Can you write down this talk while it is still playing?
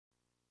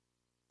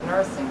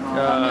nursing home.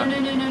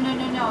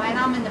 No. And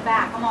I'm in the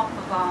back. I'm off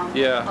of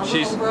yeah, a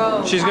little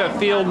road. she's got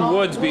field and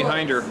woods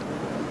behind her.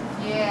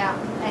 Yeah,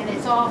 and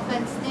it's all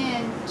fenced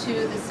in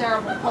to the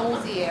cerebral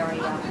palsy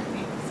area.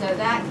 So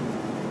that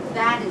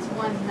is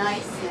one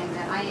nice thing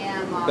that I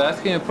am.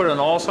 Beth, can you put an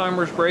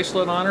Alzheimer's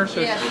bracelet on her?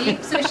 So yeah,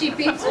 so she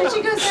beeps when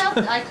she goes out.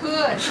 I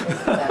could.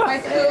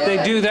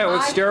 They do that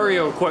with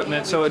stereo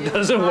equipment, so it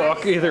doesn't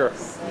walk either.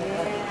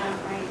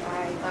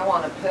 Yeah, I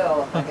want a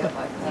pill if I get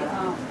like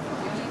that.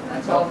 I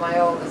told my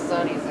oldest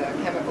son, he's a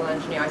chemical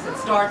engineer, I said,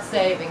 start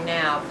saving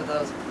now for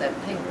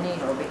that pink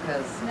needle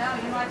because no,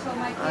 you know, I told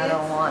my kids. I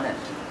don't want it.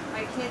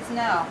 My kids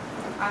know.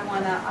 I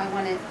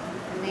want a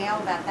nail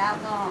about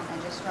that long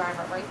and just drive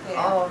it right there.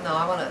 Oh no,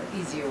 I want an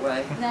easier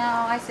way. No,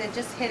 I said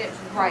just hit it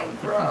right.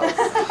 Gross.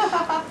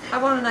 I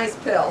want a nice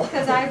pill.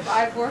 Because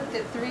I've worked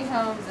at 3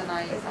 homes and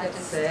I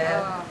just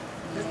sad.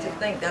 Just to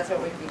think that's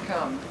what we've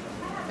become.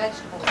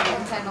 Vegetables. I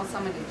can tell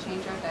someone to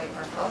change our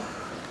diaper.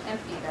 Oh. And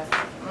feed us.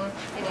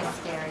 It is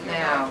scary.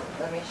 Now,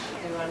 let me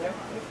do under your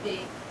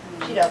feet.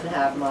 She doesn't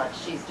have much.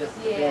 She's just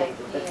big.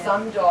 But yeah.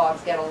 Some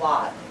dogs get a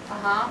lot.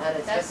 And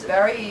it's just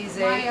very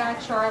easy. My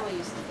Charlie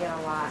used to get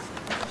a lot.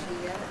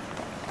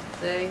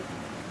 See?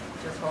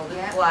 Just hold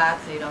it flat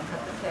so you don't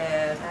cut the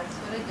pad. That's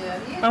what I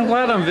do. Yeah, I'm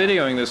glad I'm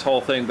videoing this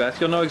whole thing, Beth.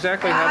 You'll know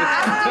exactly how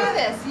to do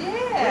this.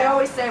 Yeah. We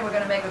always say we're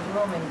going to make a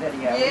grooming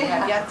video. Yeah. We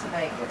have yet to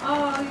make it.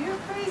 Oh, you're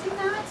crazy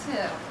not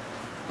to.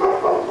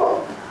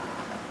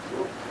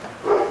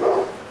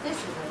 This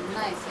is a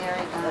nice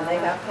area. And they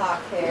have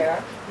hot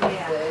hair.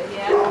 Yeah. See?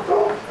 Yeah.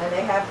 And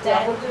they have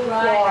double dew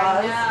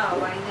claws. I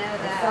know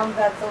that. And some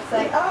vets will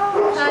say, oh,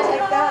 we should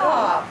take that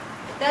off.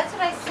 That's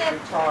what I said.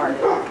 Retarded.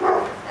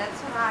 That's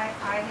what I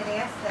had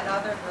asked that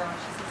other girl.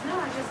 She says, no,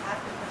 I just have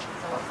to put this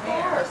Of off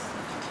there. course.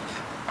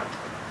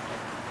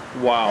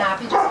 Wow. Now,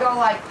 if you just go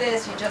like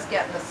this, you're just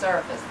getting the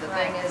surface. The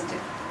thing is to,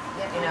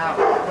 you know,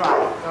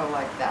 right, go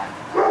like that.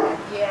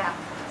 Yeah.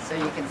 So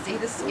you can see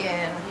the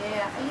skin.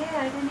 Yeah,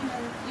 I didn't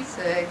even. You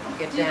see,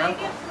 get Do down. they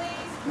get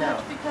fleas No.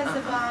 much because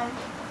of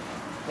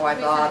Why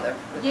bother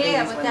with these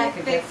with when that they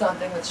could thick get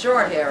something with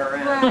short hair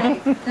around?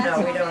 Right. No,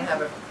 we don't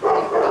have a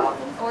flea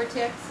problem. Or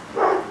ticks.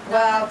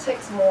 Well,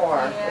 ticks more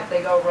Yeah. if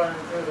they go running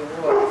through the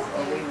woods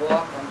or we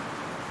walk them.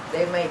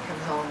 They may come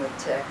home with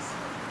ticks.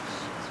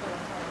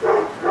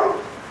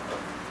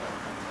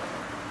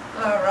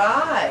 All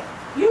right.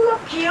 You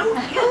look cute. You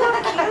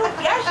look cute.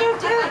 Yes, you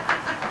do.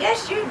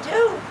 Yes, you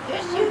do.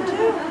 Yes, you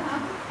do.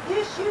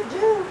 Yes, you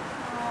do.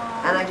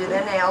 And I do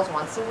their nails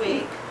once a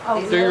week. Oh,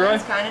 These do you are really?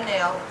 these kind of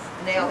nail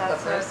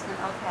clippers.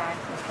 Okay.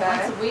 Okay.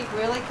 Once a week,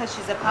 really? Because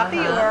she's a puppy,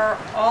 or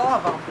all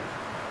of them?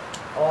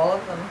 All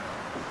of them.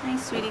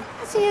 Nice, sweetie.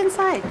 Let's see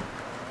inside.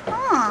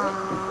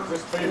 Aww.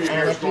 This baby And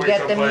here's if you going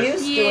get them someplace.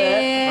 used to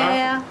it.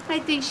 Yeah, I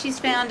think she's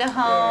found a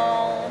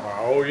home.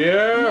 Oh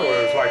yeah, well,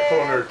 it's like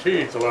pulling her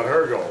teeth to let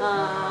her go.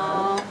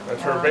 Oh.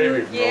 That's her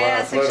baby from the Yeah,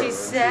 last so litter. she and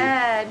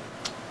said.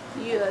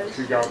 Yes.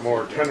 She got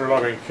more tender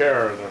loving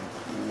care than.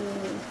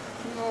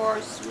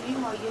 More sweet.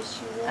 Oh,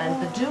 yes, you are.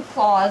 And the dew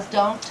claws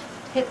don't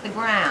hit the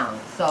ground.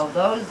 So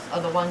those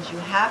are the ones you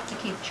have to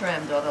keep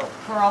trimmed or they'll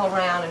curl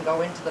around and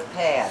go into the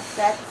pad.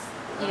 That's,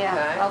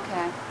 yeah,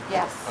 okay.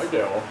 Yes. I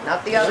do.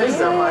 Not the others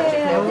so much. If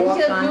Yeah, they walk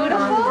they're on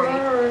beautiful.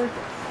 concrete.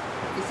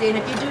 You see, and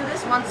if you do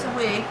this once a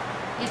week,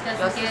 It doesn't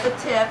just get. as a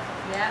tip,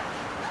 Yeah.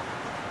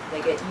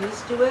 they get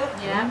used to it.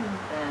 Yeah.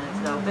 And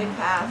it's no big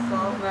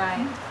hassle.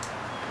 Right.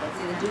 And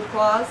see the dew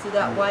claws? See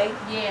that white?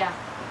 Yeah.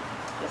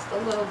 Just a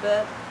little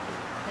bit.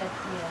 That's,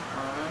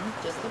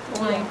 Just a yeah.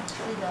 point.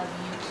 We love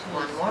you too.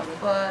 One more sweetie.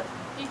 foot.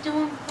 You're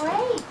doing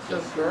great. Good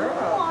Yes, girl.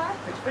 You are.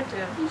 Which foot do?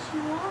 Yes,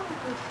 you are.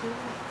 Good girl.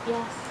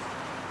 Yes.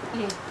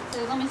 Yeah. So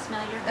let me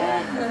smell your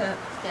head.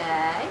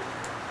 Stay.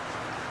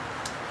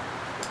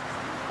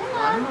 Come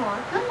One on. more.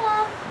 Come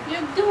on.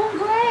 You're doing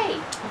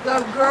great.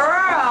 Good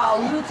girl.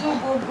 You two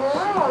good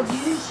girls.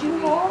 Yes,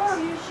 you are.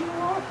 Yes, you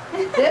are.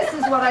 This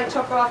is what I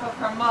took off of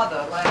her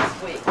mother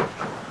last week.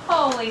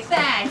 Holy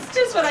thanks.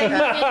 Just what I needed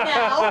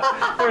now.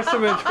 There's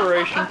some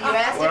inspiration. You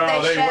asked Well,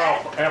 if they they shed.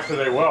 whelp. After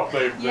they whelp,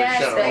 they Yes,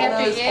 shed they it have off.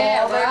 to- Lose yeah,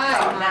 all their right.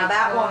 coat. Now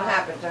that won't God.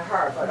 happen to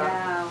her, but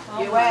No.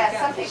 Oh you my asked.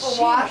 God. Some people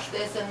She- wash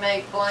this and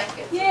make blankets.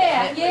 and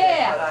Yeah, knit with it, but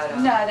I yeah.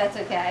 don't. No, that's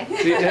okay.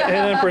 And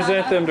then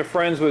present them to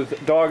friends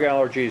with dog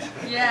allergies.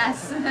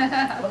 Yes.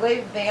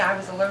 Believe me, I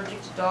was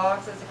allergic to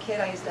dogs as a kid.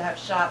 I used to have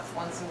shots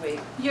once a week.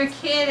 You're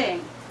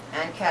kidding.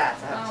 And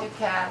cats. I have Oh. 2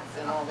 cats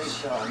and all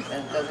these dogs,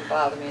 and it doesn't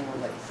bother me in the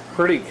least.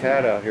 Pretty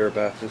cat out here,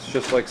 Beth. It's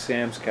just like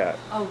Sam's cat.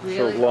 Oh, really?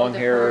 Sort of long the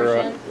hair.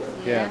 Persian?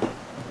 Yeah.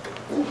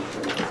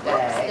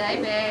 Stay.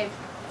 Stay, babe.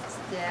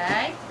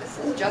 Stay. This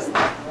is just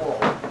like wool.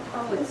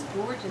 Oh, it's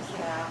gorgeous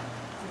out.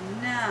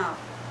 No.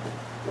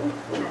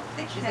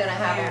 She's gonna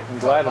have it. I'm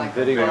glad I'm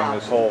videoing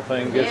this whole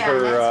thing. Gives Yeah, her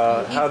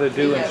that's- how to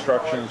do yeah.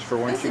 instructions for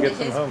when she Listen gets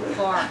to them his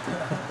home.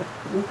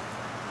 bark.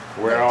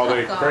 Well,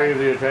 they Tough guy. crave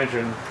the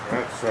attention.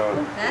 That's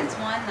That's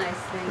one nice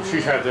thing.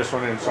 she's had this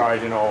one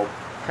inside, you know,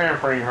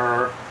 pampering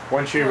her,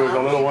 When she was a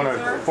little one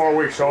at 4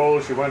 weeks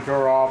old, she went to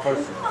her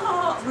office.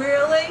 Oh,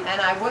 really? And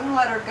I wouldn't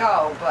let her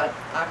go, but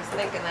I was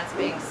thinking that's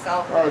being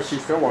selfish. Oh, she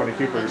still wanted to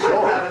keep her And she'll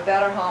short. have a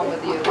better home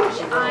with you than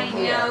she will I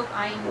here. know,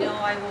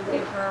 I will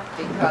give her.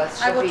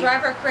 Because I will she'll be,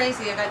 drive her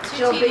crazy. I got 2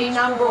 she'll be teenage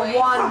number boys.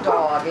 1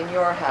 dog in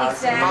your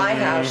house. In my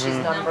Exactly. house,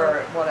 she's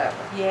number whatever.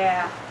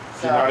 Yeah.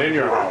 She's not in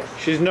your house.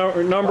 She's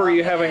number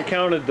you haven't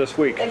counted this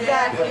week.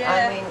 Exactly. Yeah.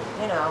 I mean,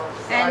 you know.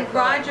 it's And like,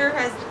 Roger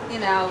has, you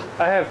know,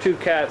 I have 2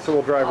 cats, so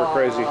we'll drive her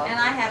crazy. and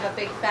I have a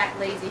big fat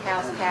lazy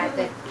house cat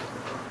that.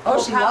 Oh,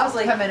 will she loves to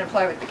probably- come in and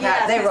play with the Yeah,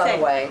 cat. They I was gonna run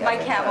say, away. My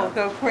cat will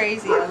go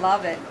crazy. I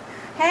love it.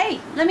 Hey,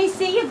 let me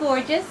see you,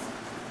 gorgeous.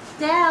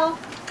 Del.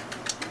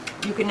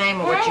 You can name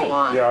her what you Hey.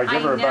 want. Yeah, I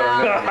give her a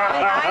better name.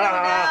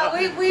 I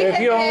don't know. We If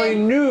you only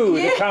knew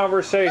the Yeah.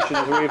 conversations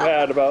we've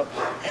had about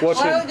what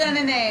What are we to...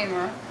 gonna name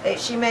her?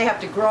 She may have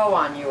to grow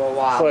on you a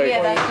while. It's like,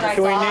 Yeah, that's what I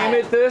can we thought. name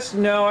it this?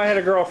 No, I had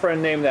a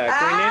girlfriend name that.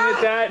 Can we name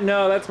it that?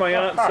 No, that's my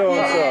aunt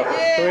so-and-so.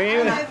 Can we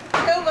name it?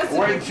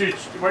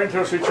 Wait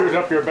until she chews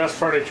up your best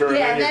furniture and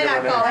Yeah, then you then give I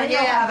her a call name. her. Then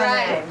you'll have a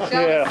Yeah, name. right.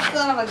 Yeah.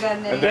 Son of a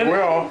gun name. And they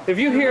will. If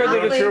you hear that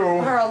Don't it's... leave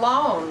chew. her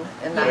alone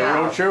in the They house.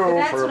 won't chew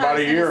That's for what I about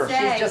was a gonna year.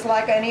 say. She's just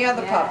like any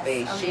other Yes.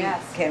 puppy. Oh, She yes.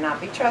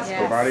 cannot be trusted.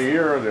 Yes. About a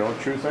year, they'll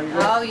chew things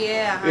up. Oh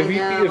yeah, I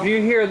know. If you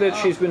hear that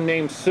she's been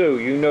named Sue,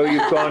 you know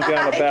you've gone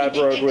down a bad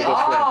road with this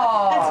one.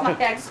 That's Oh, my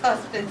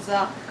ex-husband's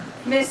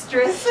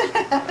mistress. so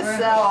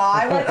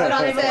I would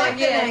not even like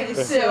the name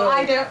Sue. Sue.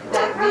 I don't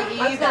like me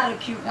That's either. not a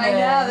cute name. I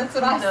know, that's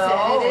what I no,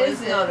 said. It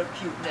it's isn't. not a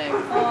cute name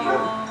for Oh.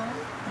 you.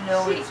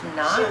 No, She- it's She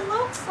not.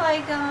 looks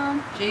like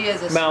She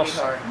is a Mouse.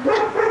 sweetheart.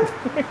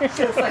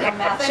 she looks like a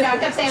mouse. I know, I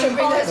kept saying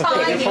call her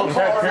tiny. You folks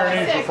had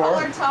Pyrenees I said, call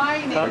before? her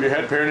tiny. Have you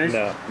had Pyrenees?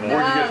 No, Where'd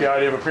no. you get the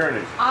idea of a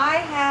Pyrenees? I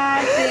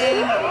had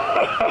the,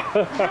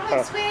 how do I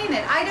explain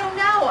it? I don't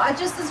know. I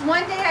just this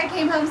one day I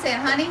came home saying,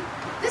 honey,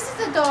 this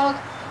is a dog.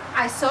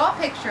 I saw a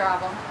picture of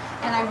him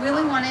and I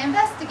really want to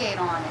investigate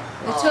on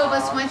it. The 2 of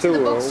us went to the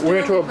So bookstore. we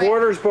went to a we read-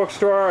 Borders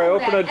bookstore. I Oh,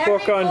 opened a that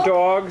book every on book-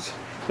 dogs,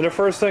 and the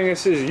first thing it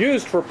says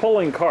used for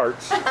pulling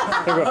carts.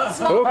 I go,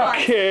 Small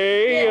carts.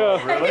 okay.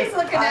 Yeah. And he's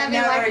looking at I've me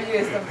never like,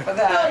 used them for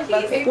that. No, But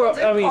he's- people Well,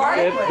 do I mean, part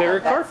of it. they're a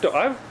That's- cart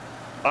dog.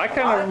 I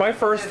kind of, my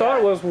first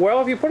thought was, well,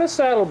 if you put a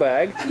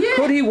saddlebag,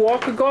 could he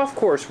walk a golf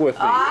course with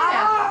me?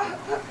 Ah!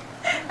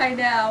 I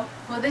know.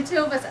 Well, the 2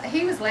 of us,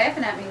 he was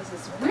laughing at me. He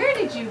says, where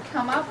did you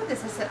come up with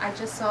this? I said, I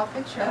just saw a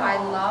picture. I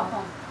love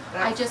him.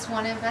 I just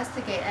want to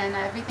investigate. And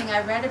everything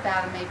I read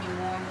about him made me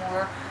more and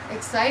more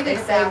excited They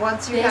say about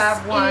once you this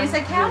have one, is a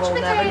you couch will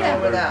never potato.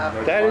 go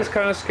without. That is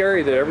kind of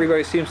scary that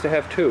everybody seems to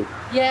have 2.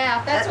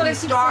 Yeah, that's what I You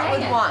keep start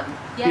saying. with one.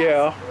 Yes,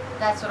 Yeah.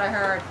 That's what I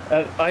heard.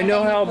 And I And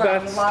know then how you grow.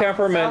 Beth's You love him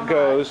temperament so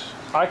goes.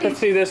 I could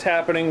see this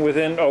happening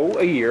within,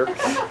 a year.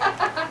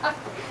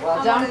 Well,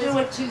 I'm don't one of do those-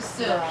 it too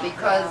soon No,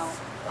 because,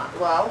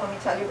 well, let me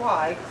tell you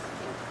why.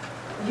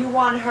 You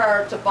want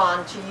her to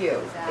bond to you.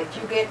 Exactly. If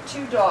you get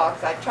 2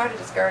 dogs, I try to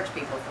discourage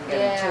people from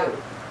getting Yeah. 2.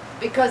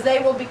 Because they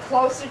will be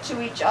closer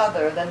to each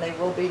other than they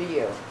will be to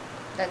you.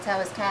 That's how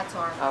his cats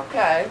are.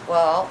 Okay,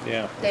 well,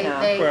 Yeah. They, Yeah.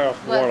 they, Well,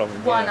 but one of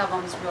 'em, one yeah. of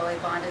them's really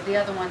bonded. The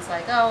other one's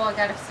like, oh, I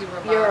gotta see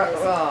where You're- Bob is.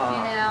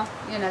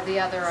 oh. You know, the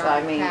other so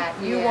I mean, cat.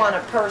 you yeah. want a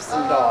person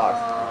dog.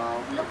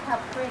 Oh, look how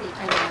pretty.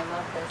 I know, I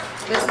love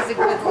this. This is a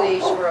good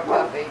leash for a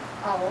puppy.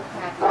 Oh,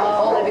 okay.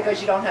 Only because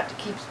you don't have to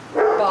keep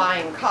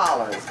buying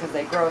collars because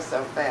they grow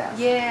so fast.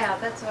 Yeah,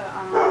 that's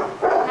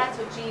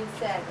what Jean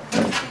said. The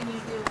first thing you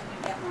do when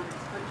you get one is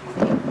put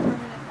your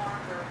permanent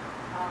marker.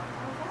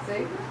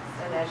 See?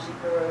 And as she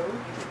grew,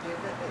 you could do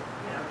that,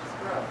 just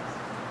grows.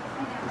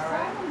 I never saw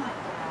Alright. them like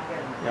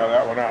that. Yeah,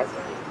 that one out.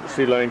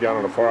 See laying down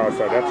on the far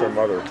outside, that's her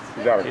mother.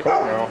 She's out of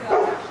coat now.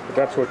 But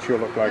that's what she'll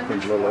look like when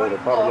she's a little older,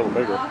 probably a little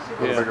bigger.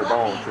 A little bigger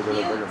bone, she'll be a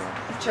little bigger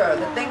now. Sure,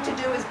 the thing to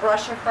do is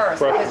brush her first,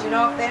 Brush. because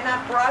if they're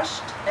not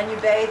brushed and you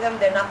bathe them,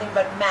 they're nothing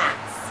but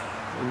mats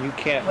And you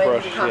can't when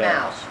brush you come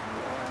yeah. out.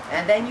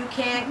 And then you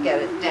can't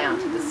get it down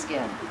to the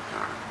skin.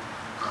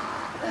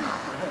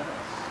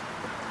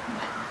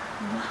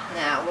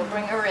 Now, we'll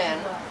bring her in.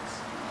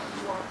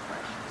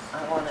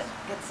 I want to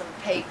get some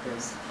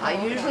papers. I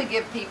usually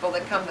give people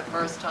that come the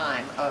first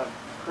time a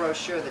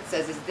brochure that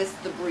says, is this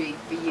the breed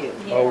for you?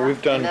 Oh, we've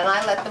And done, then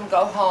I let them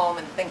go home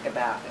and think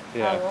about it.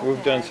 yeah, Oh,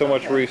 we've done so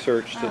much okay.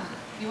 research that,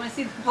 You want to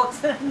see the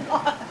books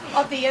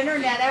of the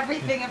internet,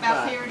 everything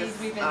about But Pyrenees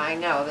this- we've been. I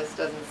know, this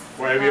doesn't...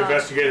 Well, have you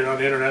investigated on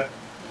the internet?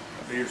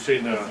 You've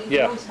seen the,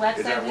 Yeah. Those websites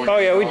Is that we- what- oh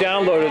yeah, we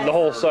downloaded the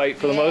whole site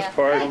for the most Yeah.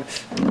 part.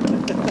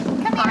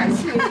 Come here,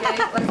 sweetie.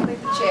 Let's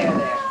leave the chair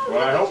there. well,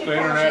 I hope the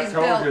internet She's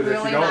told built you that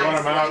really you don't want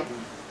them out nicely.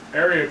 and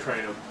area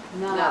train them.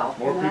 No.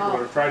 More people that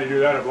have tried to do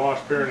that have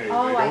lost Pyrenees. They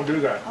don't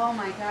do that. Oh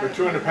my God. They're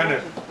too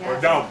independent or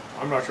Yes. dumb.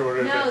 I'm not sure what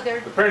it is. No, they're-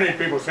 The Pyrenees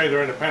people say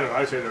they're independent.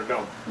 I say they're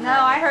dumb. No,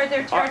 I heard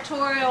they're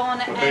territorial and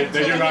But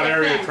they do not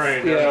area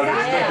train. They're Yeah. not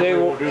Exactly. independent. They They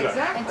will- won't do that.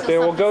 Exactly. They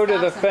will go to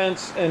the Something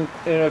stops fence and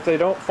if they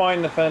don't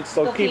find the fence,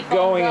 they'll They'll keep keep on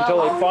going until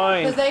going. they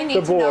find Because they the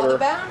need to know the border.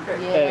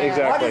 boundary. Yeah.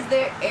 Exactly. What is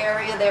their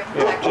area they're Yeah,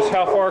 protecting? just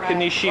how far can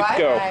these sheep Right,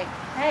 go? Right.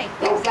 Hey.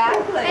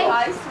 Exactly. Hey.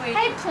 Hi, sweetie.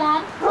 Hey,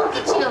 Plump. Look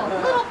at you.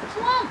 Little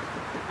Plump.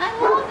 I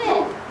love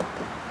it.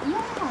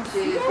 Yes. to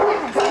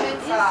Yeah, come he's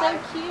inside.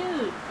 so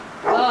cute.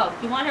 Oh,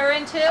 you want her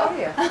in too? Oh,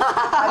 yeah.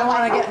 I don't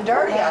want to get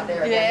dirty out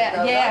there.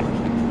 Yeah, yeah.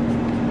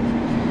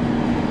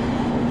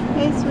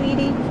 Hey,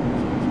 sweetie.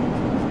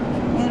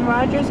 In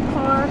Roger's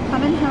car,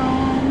 coming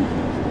home.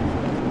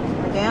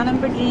 We're down in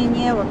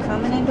Virginia. We're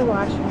coming into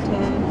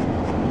Washington.